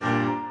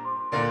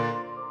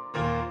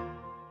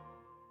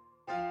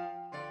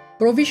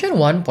Provision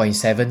 1.7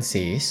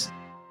 says,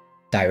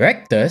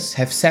 directors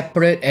have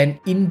separate and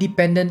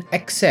independent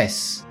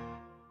access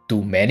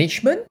to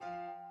management,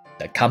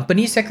 the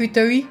company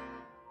secretary,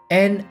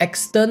 and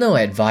external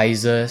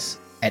advisors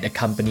at the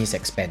company's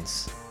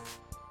expense.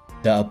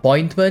 The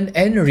appointment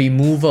and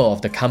removal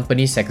of the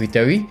company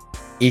secretary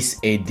is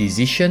a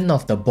decision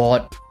of the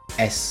board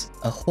as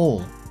a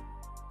whole.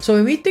 So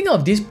when we think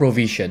of this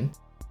provision,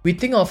 we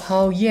think of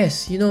how,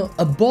 yes,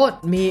 a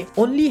board may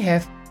only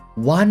have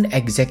one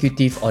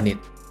executive on it,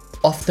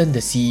 often the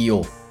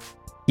CEO.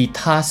 He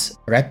thus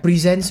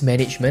represents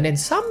management and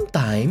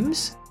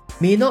sometimes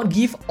may not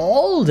give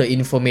all the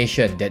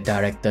information that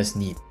directors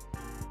need.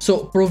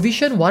 So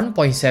Provision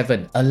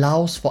 1.7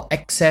 allows for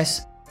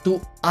access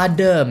to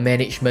other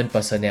management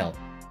personnel,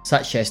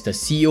 such as the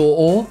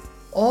COO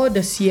or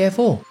the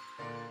CFO.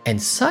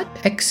 And such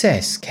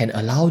access can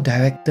allow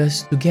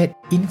directors to get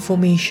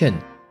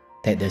information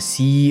that the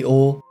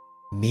CEO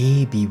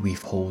may be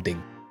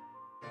withholding.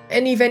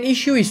 And if an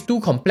issue is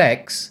too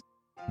complex,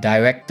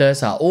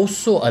 directors are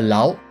also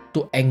allowed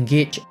to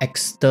engage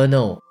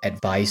external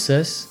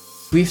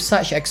advisors with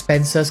such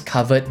expenses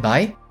covered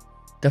by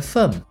the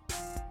firm.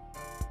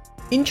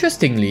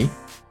 Interestingly,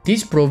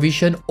 this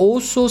provision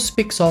also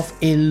speaks of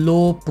a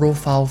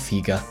low-profile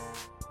figure,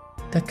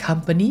 the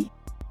company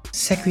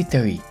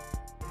secretary.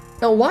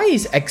 Now, why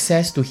is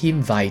access to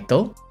him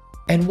vital,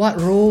 and what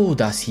role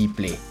does he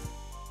play?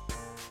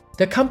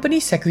 The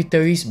company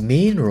secretary's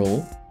main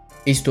role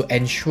is to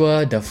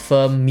ensure the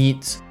firm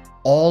meets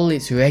all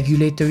its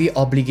regulatory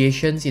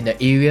obligations in the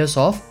areas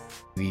of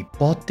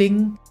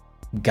reporting,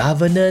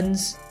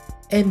 governance,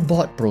 and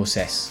board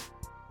process.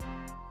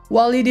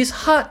 While it is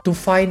hard to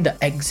find the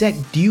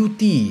exact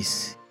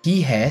duties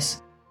he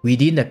has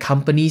within the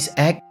Companies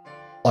Act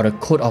or the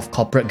Code of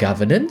Corporate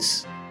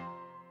Governance,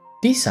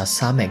 these are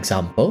some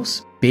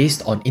examples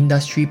based on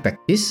industry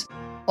practice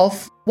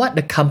of what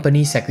the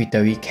company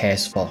secretary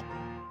cares for.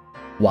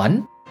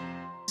 1.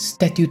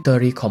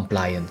 Statutory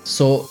compliance,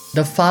 so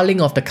the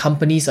filing of the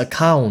company's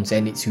accounts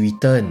and its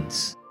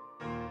returns.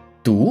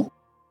 2.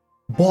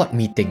 Board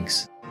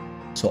meetings,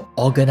 so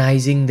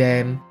organizing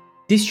them,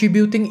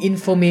 distributing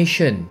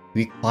information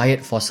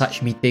required for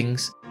such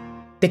meetings,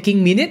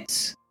 taking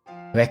minutes,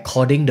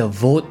 recording the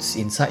votes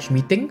in such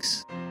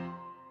meetings.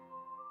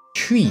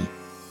 3.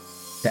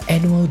 The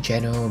annual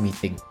general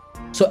meeting,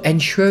 so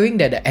ensuring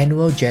that the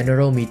annual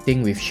general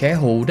meeting with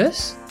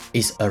shareholders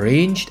is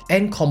arranged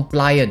and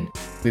compliant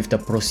with the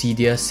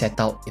procedures set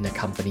out in the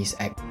Companies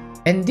Act.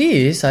 And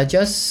these are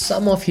just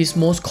some of his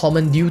most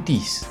common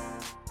duties.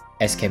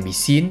 As can be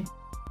seen,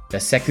 the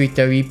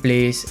secretary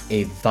plays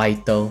a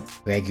vital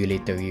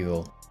regulatory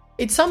role.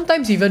 It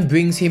sometimes even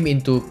brings him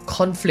into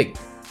conflict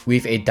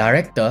with a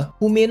director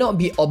who may not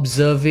be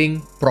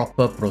observing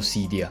proper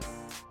procedure.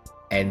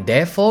 And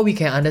therefore, we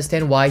can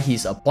understand why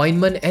his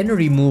appointment and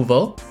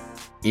removal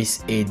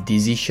is a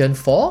decision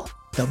for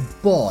the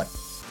board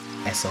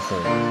as a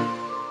whole.